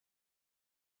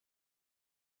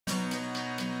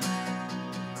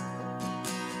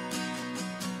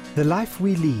The life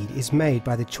we lead is made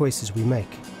by the choices we make.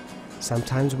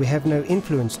 Sometimes we have no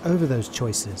influence over those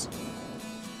choices.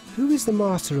 Who is the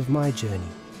master of my journey?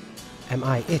 Am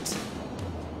I it?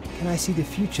 Can I see the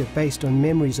future based on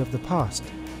memories of the past?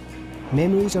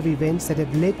 Memories of events that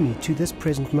have led me to this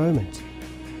present moment.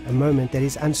 A moment that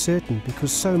is uncertain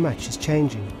because so much is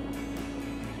changing.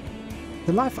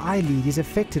 The life I lead is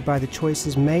affected by the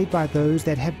choices made by those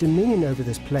that have dominion over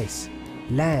this place,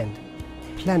 land,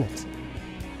 planet.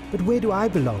 But where do I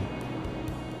belong?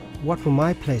 What will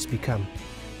my place become?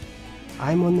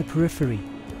 I'm on the periphery,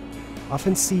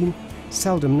 often seen,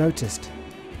 seldom noticed.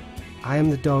 I am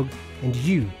the dog and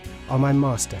you are my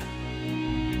master.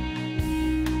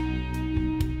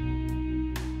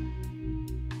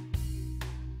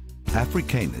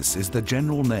 AfriCanis is the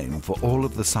general name for all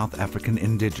of the South African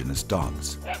indigenous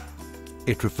dogs.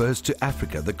 It refers to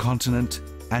Africa, the continent,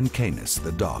 and Canis,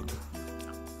 the dog.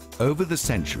 Over the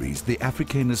centuries, the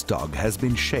AfriCanis dog has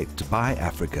been shaped by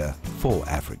Africa for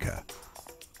Africa.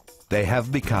 They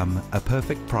have become a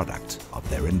perfect product of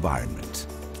their environment.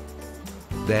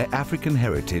 Their African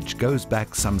heritage goes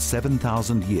back some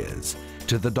 7,000 years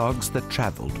to the dogs that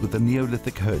traveled with the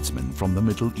Neolithic herdsmen from the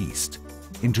Middle East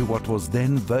into what was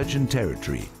then virgin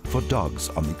territory for dogs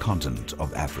on the continent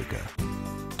of Africa.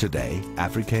 Today,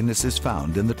 AfriCanis is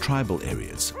found in the tribal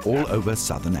areas all over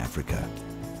southern Africa.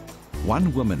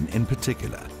 One woman in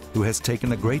particular who has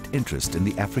taken a great interest in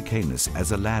the AfriCanis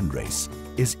as a land race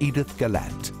is Edith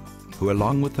Gallant, who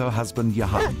along with her husband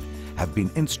Johan have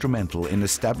been instrumental in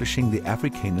establishing the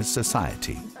AfriCanis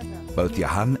Society. Both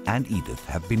Johan and Edith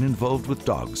have been involved with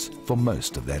dogs for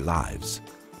most of their lives.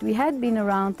 We had been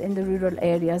around in the rural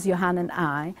areas, Johan and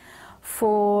I,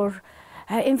 for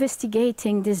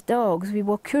investigating these dogs. We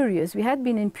were curious. We had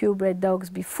been in purebred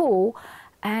dogs before,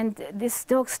 and this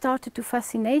dog started to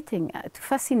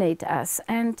fascinate us.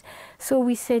 And so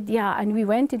we said, yeah, and we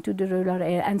went into the rural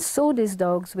area and saw these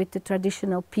dogs with the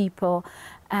traditional people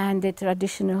and the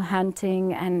traditional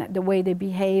hunting and the way they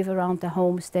behave around the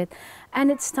homestead.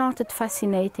 And it started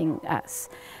fascinating us.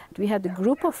 We had a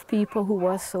group of people who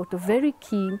was sort of very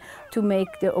keen to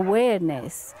make the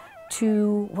awareness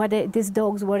to what these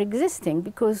dogs were existing,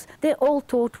 because they all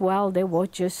thought, well, they were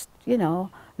just, you know,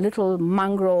 little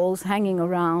mongrels hanging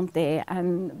around there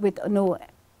and with no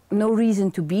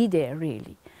reason to be there,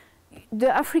 really. The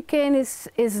AfriCanis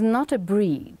is not a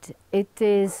breed. It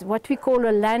is what we call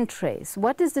a land race.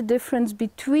 What is the difference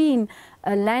between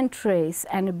a land race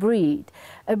and a breed?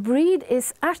 A breed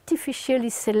is artificially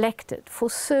selected for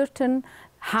certain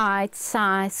height,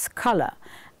 size, color.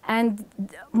 And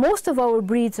most of our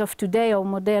breeds of today, or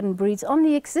modern breeds,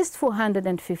 only exist for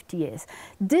 150 years.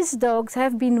 These dogs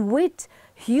have been with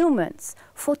humans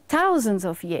for thousands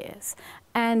of years.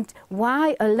 And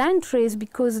why a land race?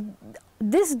 Because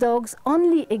these dogs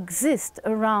only exist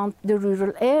around the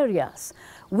rural areas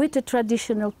with the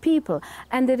traditional people,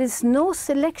 and there is no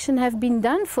selection have been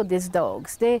done for these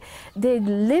dogs. They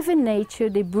live in nature,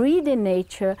 they breed in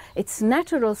nature. It's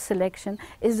natural selection,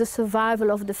 is the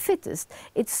survival of the fittest.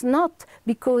 It's not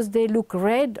because they look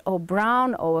red or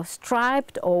brown or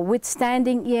striped or with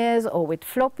standing ears or with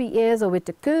floppy ears or with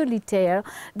a curly tail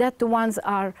that the ones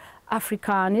are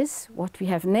AfriCanis, what we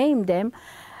have named them.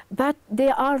 But they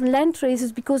are land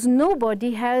races because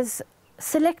nobody has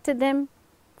selected them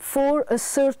for a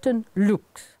certain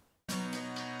look.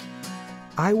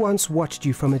 I once watched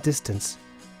you from a distance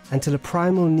until a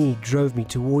primal need drove me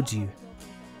towards you.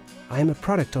 I am a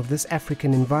product of this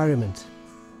African environment.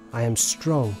 I am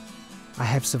strong. I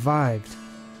have survived.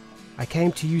 I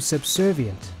came to you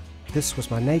subservient. This was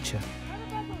my nature.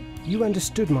 You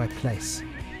understood my place.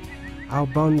 Our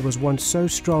bond was once so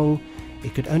strong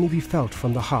it could only be felt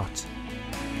from the heart.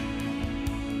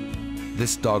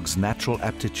 This dog's natural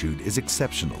aptitude is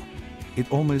exceptional.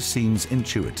 It almost seems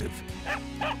intuitive.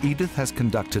 Edith has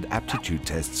conducted aptitude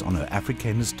tests on her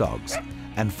AfriCanis dogs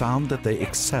and found that they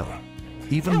excel,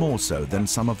 even more so than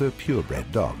some of her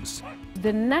purebred dogs.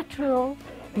 The natural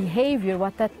behavior,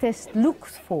 what that test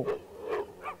looks for,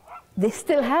 they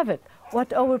still have it,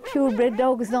 what our purebred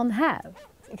dogs don't have.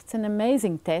 It's an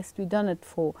amazing test. We've done it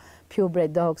for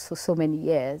purebred dogs for so many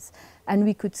years, and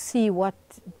we could see what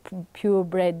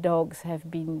purebred dogs have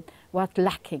been, what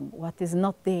lacking, what is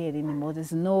not there anymore.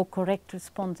 There's no correct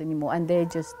response anymore, and they're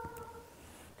just,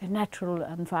 the natural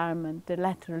environment, the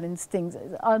lateral instincts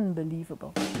is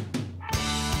unbelievable.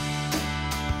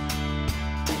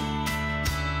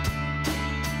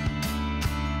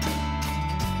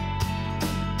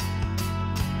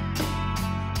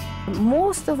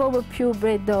 Most of our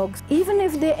purebred dogs, even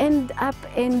if they end up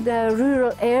in the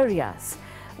rural areas,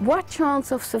 what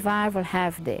chance of survival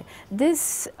have they?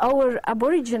 Our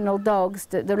Aboriginal dogs,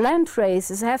 the land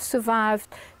races, have survived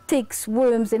ticks,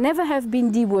 worms. They never have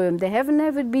been dewormed. They have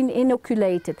never been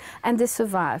inoculated, and they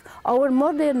survive. Our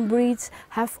modern breeds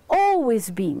have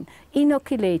always been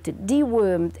inoculated,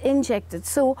 dewormed, injected.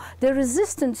 So the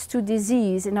resistance to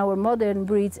disease in our modern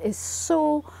breeds is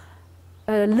so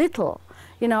little.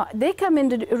 You know, they come in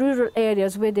the rural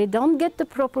areas where they don't get the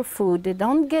proper food, they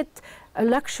don't get a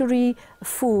luxury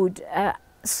food.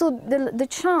 So the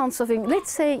chance of,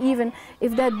 let's say even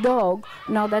if that dog,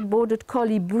 now that border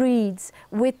collie, breeds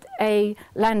with a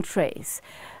landrace,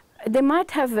 they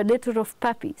might have a litter of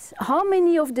puppies. How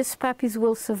many of these puppies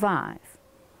will survive?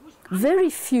 Very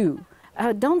few.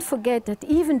 Don't forget that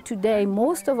even today,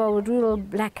 most of our rural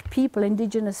black people,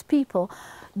 indigenous people,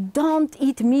 don't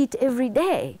eat meat every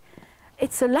day.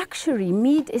 It's a luxury.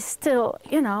 Meat is still,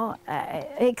 you know,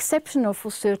 exceptional for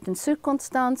certain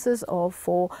circumstances or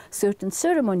for certain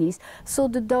ceremonies. So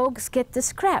the dogs get the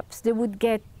scraps. They would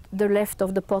get the left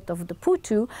of the pot of the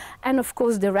putu, and of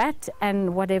course the rat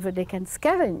and whatever they can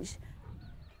scavenge.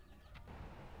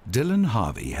 Dylan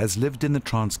Harvey has lived in the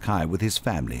Transkei with his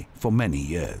family for many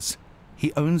years.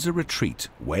 He owns a retreat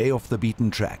way off the beaten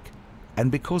track,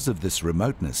 and because of this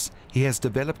remoteness, he has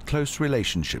developed close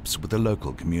relationships with the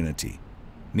local community.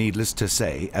 Needless to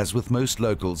say, as with most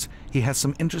locals, he has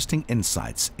some interesting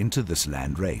insights into this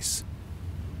land race.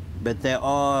 But they're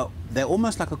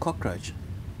almost like a cockroach.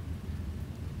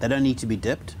 They don't need to be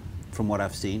dipped, from what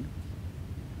I've seen.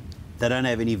 They don't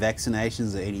have any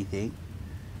vaccinations or anything.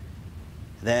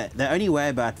 They only weigh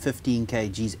about 15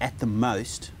 kgs at the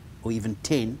most, or even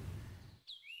 10.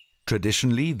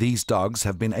 Traditionally, these dogs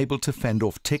have been able to fend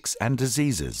off ticks and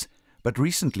diseases, but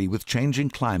recently, with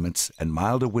changing climates and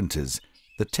milder winters,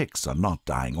 the ticks are not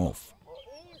dying off.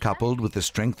 Coupled with the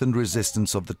strengthened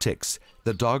resistance of the ticks,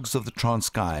 the dogs of the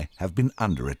Transkei have been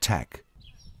under attack.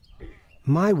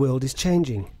 My world is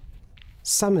changing.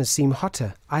 Summers seem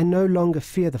hotter. I no longer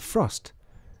fear the frost.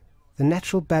 The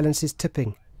natural balance is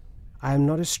tipping. I am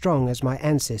not as strong as my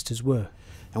ancestors were.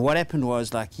 And what happened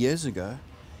was, like years ago,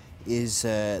 is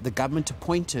the government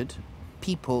appointed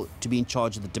people to be in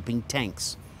charge of the dipping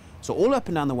tanks. So all up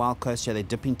and down the Wild Coast here, they're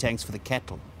dipping tanks for the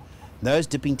cattle. Those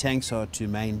dipping tanks are to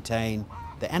maintain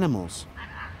the animals.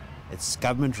 It's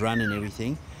government run and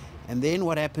everything. And then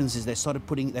what happens is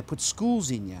they put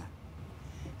schools in here.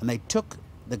 And they took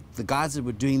the guys that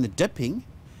were doing the dipping,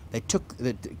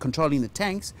 controlling the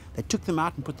tanks, they took them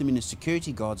out and put them in as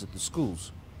security guards at the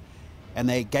schools. And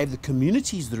they gave the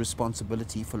communities the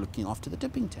responsibility for looking after the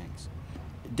dipping tanks.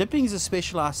 Dipping is a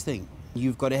specialized thing.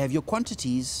 You've got to have your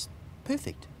quantities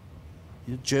perfect.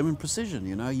 German precision,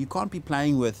 you know. You can't be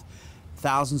playing with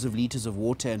thousands of liters of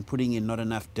water and putting in not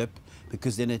enough dip,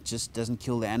 because then it just doesn't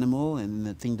kill the animal and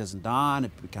the thing doesn't die and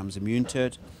it becomes immune to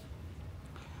it.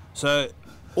 So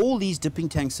all these dipping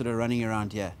tanks that are running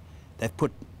around here, they've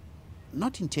put,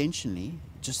 not intentionally,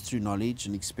 just through knowledge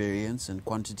and experience and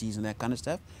quantities and that kind of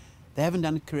stuff, they haven't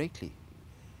done it correctly.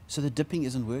 So the dipping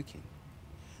isn't working.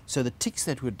 So the ticks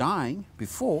that were dying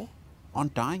before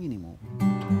aren't dying anymore.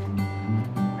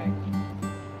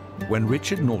 When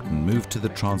Richard Norton moved to the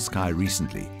Transkei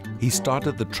recently, he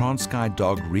started the Transkei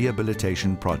Dog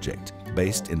Rehabilitation Project,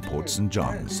 based in Port St.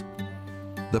 John's.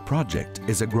 The project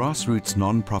is a grassroots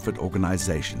non-profit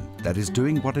organization that is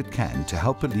doing what it can to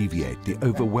help alleviate the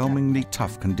overwhelmingly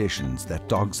tough conditions that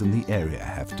dogs in the area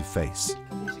have to face.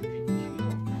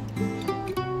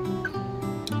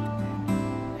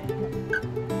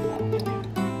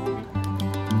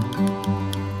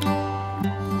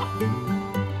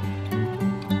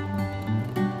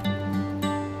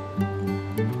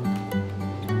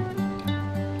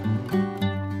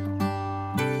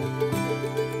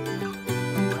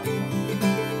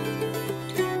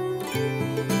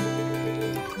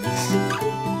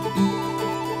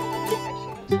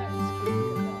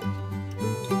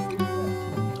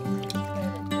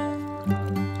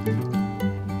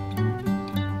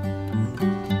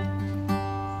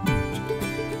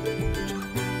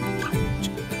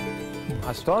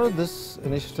 I started this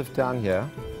initiative down here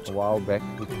a while back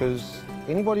because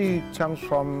anybody who comes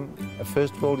from a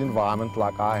first world environment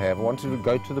like I have wanted to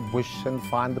go to the bush and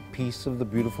find the peace of the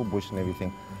beautiful bush and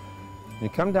everything. You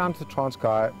come down to the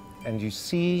Transkei and you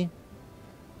see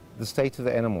the state of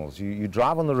the animals. You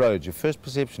drive on the roads, your first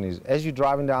perception is, as you're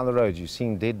driving down the road, you're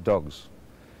seeing dead dogs.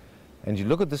 And you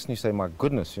look at this and you say, my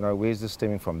goodness, you know, where's this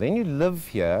stemming from? Then you live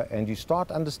here and you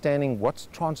start understanding what's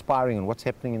transpiring and what's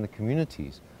happening in the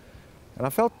communities. And I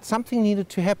felt something needed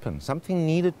to happen, something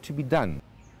needed to be done.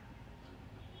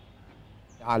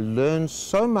 I learned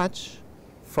so much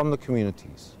from the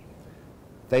communities.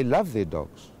 They love their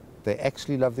dogs. They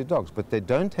actually love their dogs, but they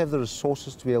don't have the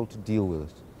resources to be able to deal with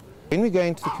it. When we go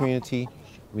into the community,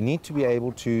 we need to be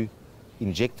able to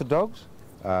inject the dogs,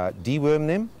 deworm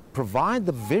them, provide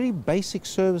the very basic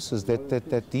services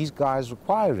that these guys are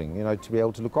requiring, you know, to be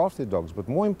able to look after their dogs. But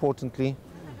more importantly,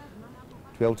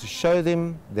 to be able to show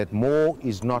them that more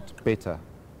is not better,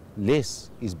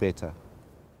 less is better.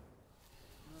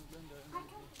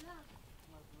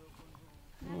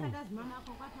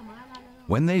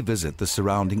 When they visit the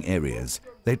surrounding areas,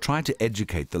 they try to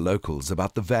educate the locals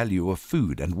about the value of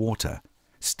food and water,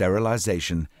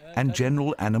 sterilization and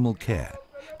general animal care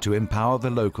to empower the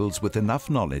locals with enough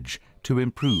knowledge to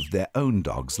improve their own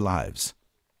dogs' lives.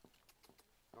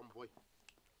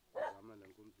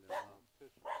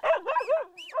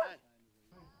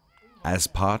 As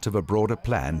part of a broader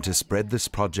plan to spread this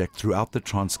project throughout the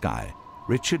Transkei,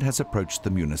 Richard has approached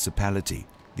the municipality,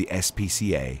 the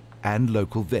SPCA and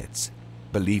local vets,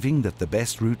 believing that the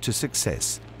best route to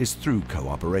success is through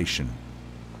cooperation.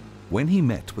 When he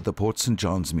met with the Port St.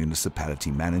 John's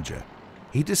municipality manager,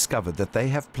 he discovered that they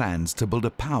have plans to build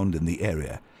a pound in the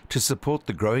area to support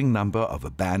the growing number of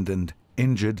abandoned,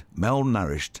 injured,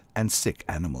 malnourished and sick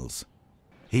animals.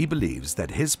 He believes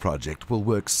that his project will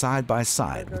work side by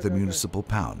side with the municipal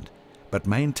pound, but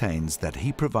maintains that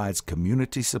he provides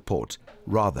community support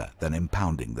rather than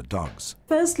impounding the dogs.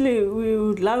 Firstly, we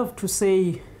would love to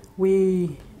say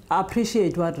we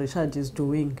appreciate what Richard is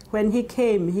doing. When he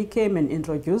came and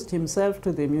introduced himself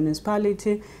to the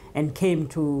municipality and came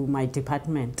to my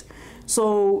department.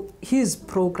 So his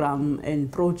program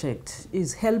and project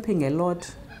is helping a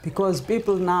lot because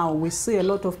people now, we see a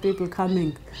lot of people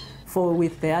coming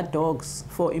with their dogs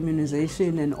for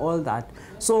immunization and all that.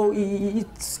 So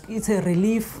it's a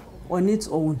relief on its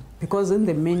own because in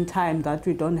the meantime that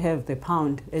we don't have the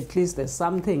pound, at least there's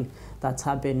something that's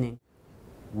happening.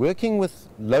 Working with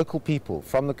local people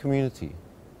from the community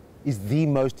is the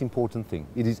most important thing.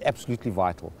 It is absolutely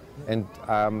vital. And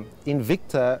in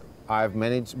Victor, I've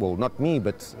managed, well, not me,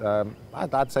 but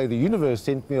I'd say the universe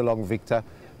sent me along Victor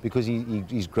because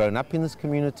he's grown up in this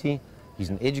community. He's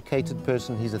an educated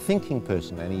person, he's a thinking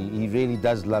person, and he really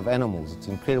does love animals. It's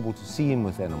incredible to see him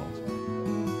with animals.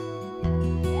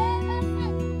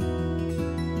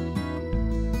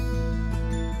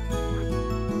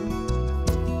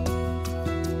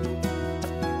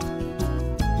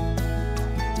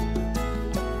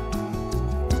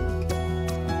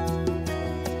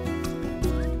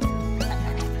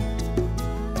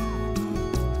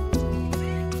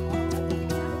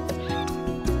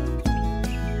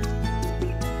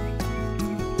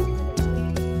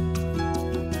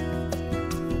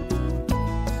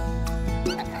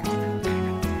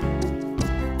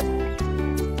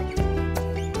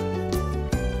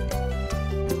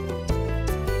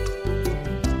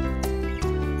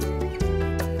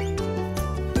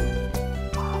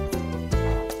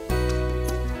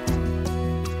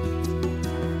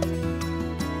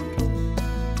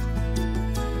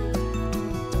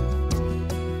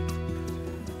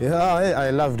 Yeah,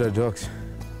 I love the dogs.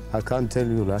 I can't tell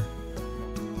you that.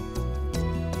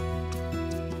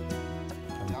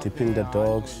 I'm tipping the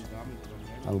dogs.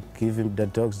 I'm giving the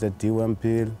dogs the deworm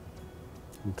pill.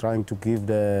 I'm trying to give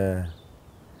the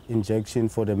injection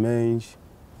for the mange.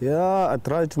 Yeah, I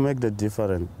try to make the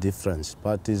difference,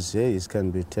 but it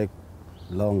can take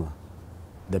longer.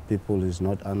 The people is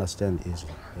not understand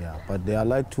easily. Yeah, but they are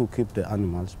like to keep the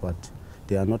animals, but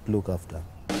they are not look after.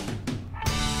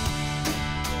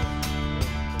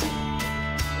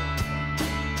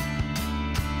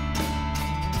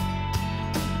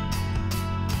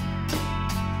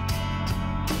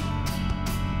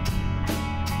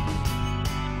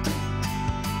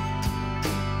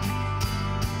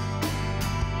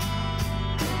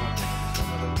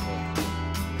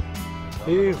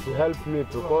 He's helped me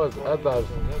because others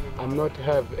I'm not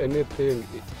have anything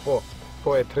for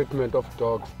a treatment of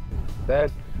dogs.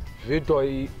 That Vito,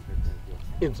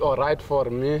 it's all right for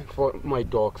me, for my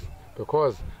dogs,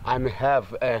 because I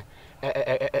have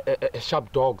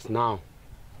sharp dogs now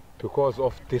because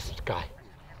of this guy.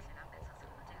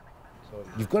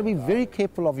 You've got to be very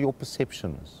careful of your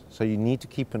perceptions. So you need to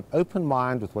keep an open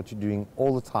mind with what you're doing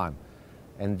all the time.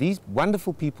 And these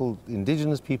wonderful people,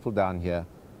 indigenous people down here,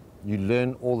 you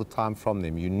learn all the time from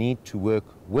them. You need to work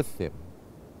with them,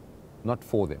 not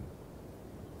for them.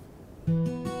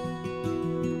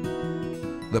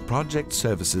 The project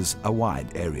services a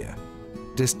wide area.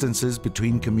 Distances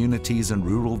between communities and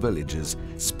rural villages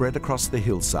spread across the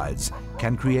hillsides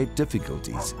can create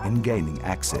difficulties in gaining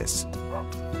access.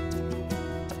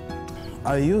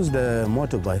 I use the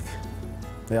motorbike.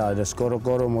 Yeah, the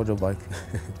Skorokoro motorbike.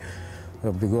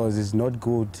 because it's not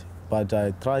good. But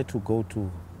I try to go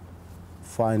to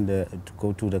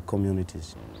go to the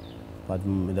communities. But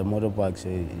the motorbikes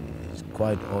is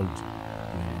quite old.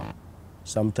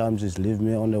 Sometimes it's leave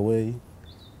me on the way.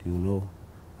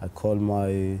 I call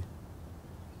my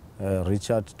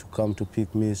Richard to come to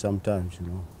pick me sometimes.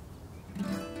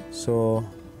 So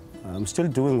I'm still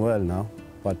doing well now,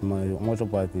 but my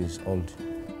motorbike is old.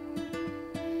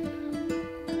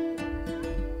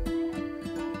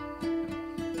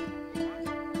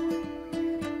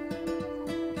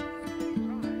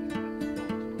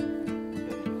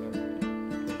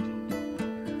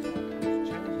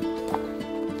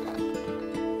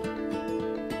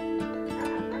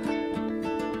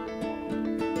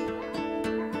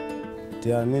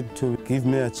 They need to give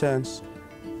me a chance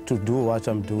to do what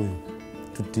I'm doing,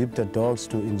 to dip the dogs,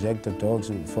 to inject the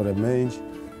dogs for the mange,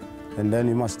 and then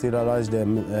you must sterilize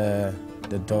the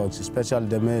dogs, especially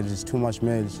the males. There's too much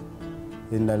males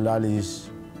in the valleys,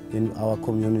 in our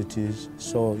communities,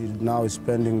 so now it's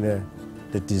spreading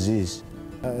the disease.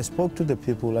 I spoke to the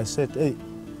people. I said, hey,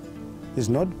 it's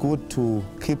not good to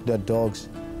keep the dogs.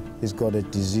 It's got a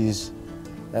disease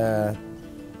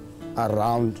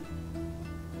around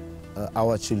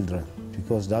our children,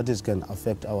 because that can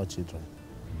affect our children.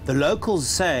 The locals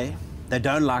say they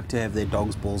don't like to have their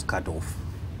dogs' balls cut off,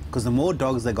 because the more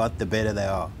dogs they got, the better they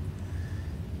are.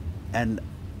 And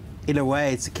in a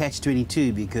way, it's a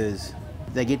catch-22, because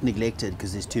they get neglected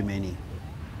because there's too many.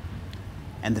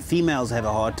 And the females have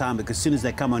a hard time, because as soon as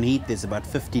they come on heat, there's about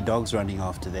 50 dogs running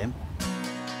after them.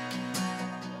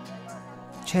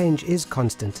 Change is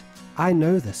constant. I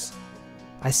know this.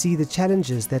 I see the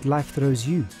challenges that life throws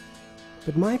you.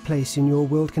 But my place in your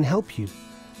world can help you.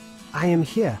 I am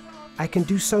here. I can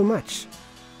do so much.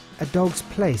 A dog's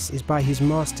place is by his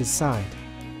master's side.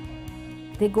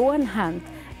 They go and hunt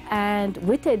and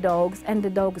with their dogs, and the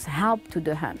dogs help to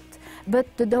the hunt. But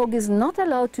the dog is not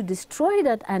allowed to destroy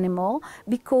that animal,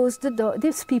 because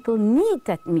these people need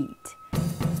that meat.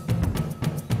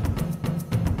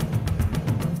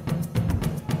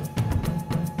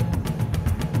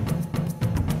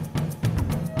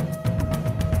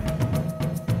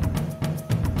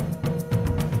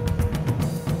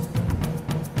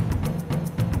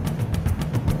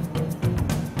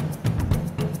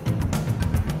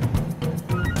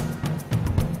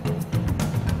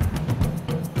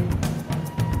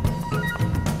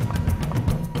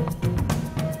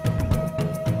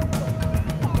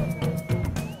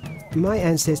 My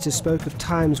ancestors spoke of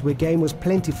times where game was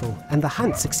plentiful and the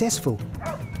hunt successful.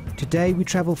 Today we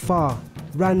travel far,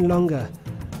 run longer.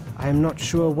 I am not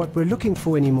sure what we're looking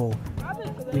for anymore.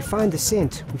 We find the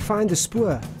scent, we find the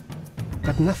spoor,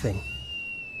 but nothing.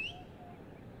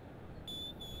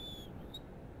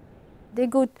 They're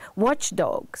good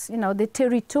watchdogs, they're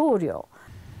territorial.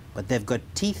 But they've got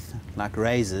teeth like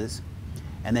razors,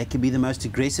 and they can be the most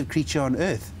aggressive creature on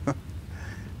earth.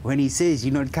 When he says,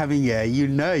 you're not coming here, you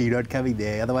know you're not coming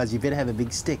there, otherwise you better have a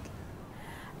big stick.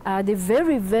 They're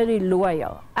very, very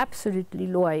loyal, absolutely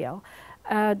loyal.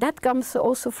 That comes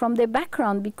also from their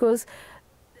background, because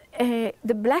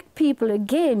the black people,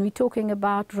 again, we're talking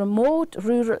about remote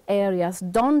rural areas,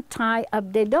 don't tie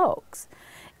up their dogs.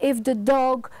 If the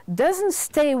dog doesn't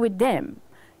stay with them,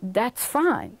 that's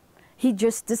fine. He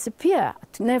just disappears,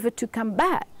 never to come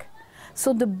back.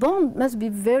 So the bond must be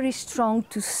very strong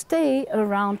to stay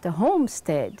around the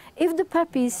homestead. If the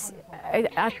puppies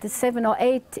at the 7 or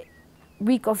 8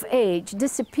 week of age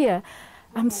disappear,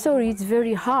 I'm sorry, it's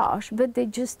very harsh, but they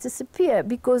just disappear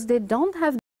because they don't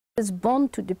have this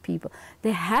bond to the people.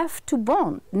 They have to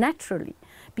bond naturally,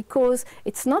 because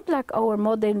it's not like our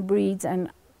modern breeds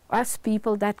and us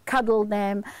people that cuddle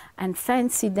them and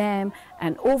fancy them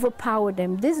and overpower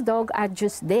them. These dogs are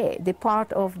just there. They're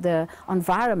part of the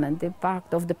environment. They're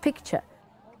part of the picture.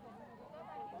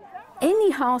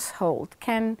 Any household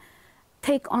can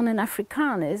take on an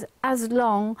Afrikanis as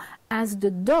long as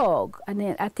the dog,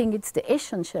 and I think it's the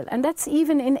essential, and that's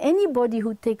even in anybody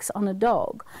who takes on a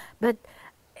dog. But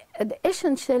the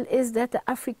essential is that the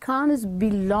Afrikanis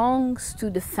belongs to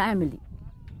the family.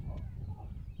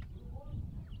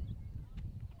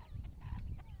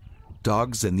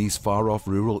 Dogs in these far-off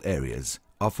rural areas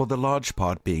are for the large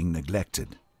part being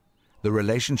neglected. The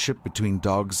relationship between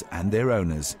dogs and their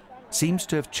owners seems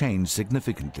to have changed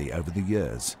significantly over the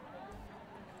years.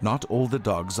 Not all the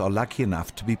dogs are lucky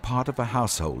enough to be part of a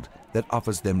household that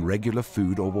offers them regular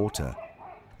food or water.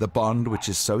 The bond which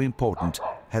is so important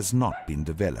has not been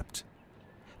developed.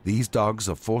 These dogs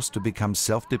are forced to become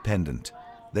self-dependent.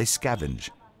 They scavenge,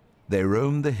 they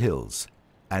roam the hills,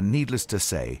 and needless to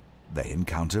say, they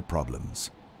encounter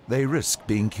problems. They risk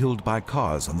being killed by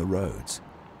cars on the roads.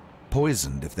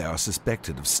 poisoned if they are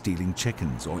suspected of stealing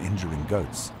chickens or injuring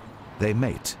goats. They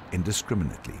mate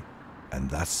indiscriminately, and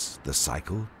thus the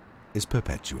cycle is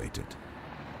perpetuated.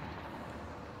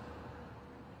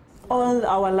 All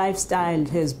our lifestyle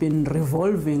has been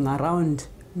revolving around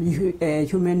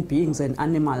human beings and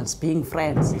animals being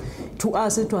friends. To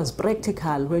us it was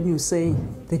practical when you say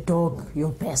the dog,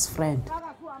 your best friend.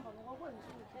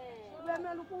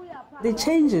 The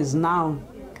changes now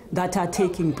that are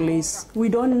taking place, we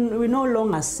no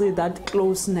longer see that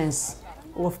closeness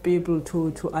of people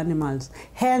to animals.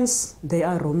 Hence, they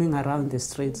are roaming around the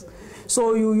streets.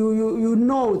 So you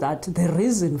know that the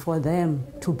reason for them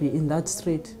to be in that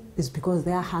street is because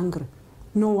they are hungry.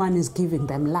 No one is giving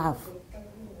them love.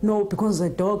 No, because the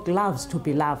dog loves to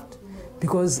be loved,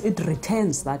 because it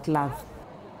returns that love.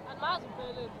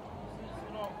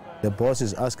 The boss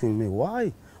is asking me,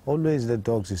 why always the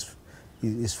dogs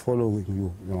is following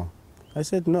you, you know. I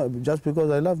said, no, just because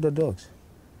I love the dogs.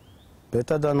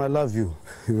 Better than I love you,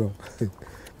 you know.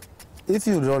 If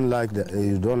you don't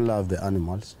love the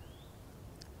animals,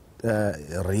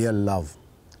 real love,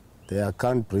 they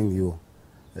can't bring you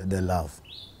the love.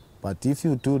 But if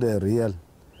you do the real,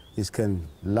 it can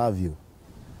love you.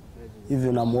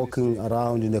 Even I'm walking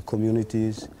around in the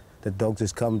communities, the dogs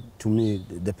just come to me,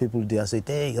 the people there say,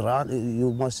 hey,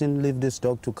 you mustn't leave this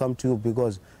dog to come to you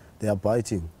because they are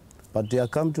biting. But they are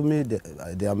come to me,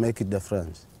 they are making the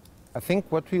friends. I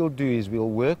think what we'll do is we'll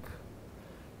work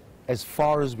as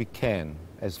far as we can,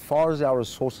 as far as our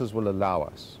resources will allow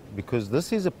us, because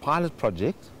this is a pilot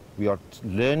project. We are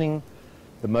learning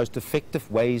the most effective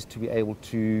ways to be able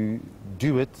to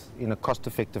do it in a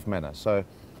cost-effective manner. So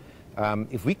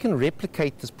if we can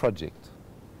replicate this project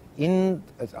in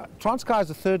Transkei is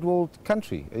a third world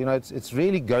country. You know, it's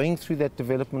really going through that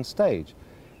development stage.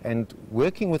 And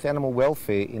working with animal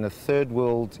welfare in a third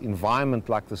world environment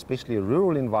like this, especially a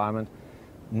rural environment,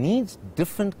 needs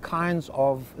different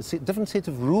set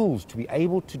of rules to be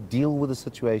able to deal with the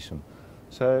situation.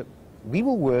 So we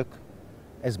will work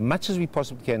as much as we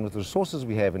possibly can with the resources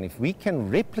we have, and if we can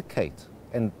replicate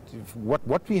and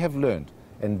what we have learned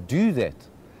and do that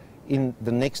in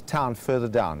the next town further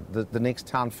down, the next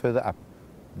town further up,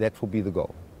 that will be the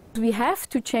goal. We have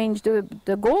to change the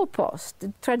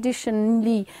goalpost.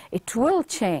 Traditionally, it will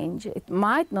change. It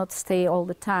might not stay all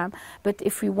the time, but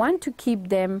if we want to keep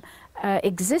them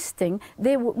existing,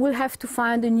 they will have to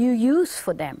find a new use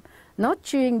for them. Not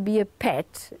during be a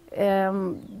pet,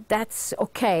 that's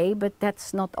okay, but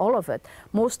that's not all of it.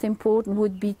 Most important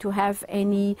would be to have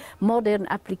any modern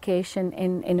application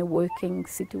in a working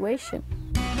situation.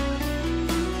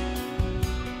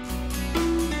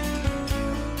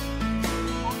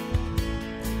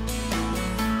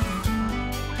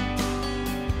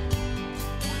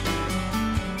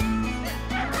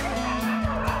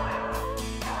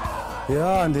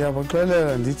 Yeah,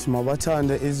 ndiyabaxelela ndithi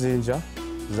mabathande izinja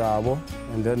zabo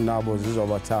and then nabo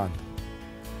zizobathanda.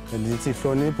 Ndithi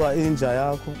hlonipha inja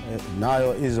yakho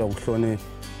nayo izokuhlonipha.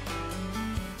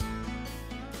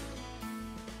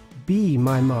 Be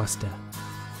my master.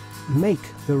 Make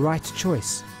the right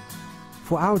choice,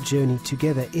 for our journey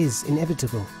together is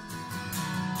inevitable.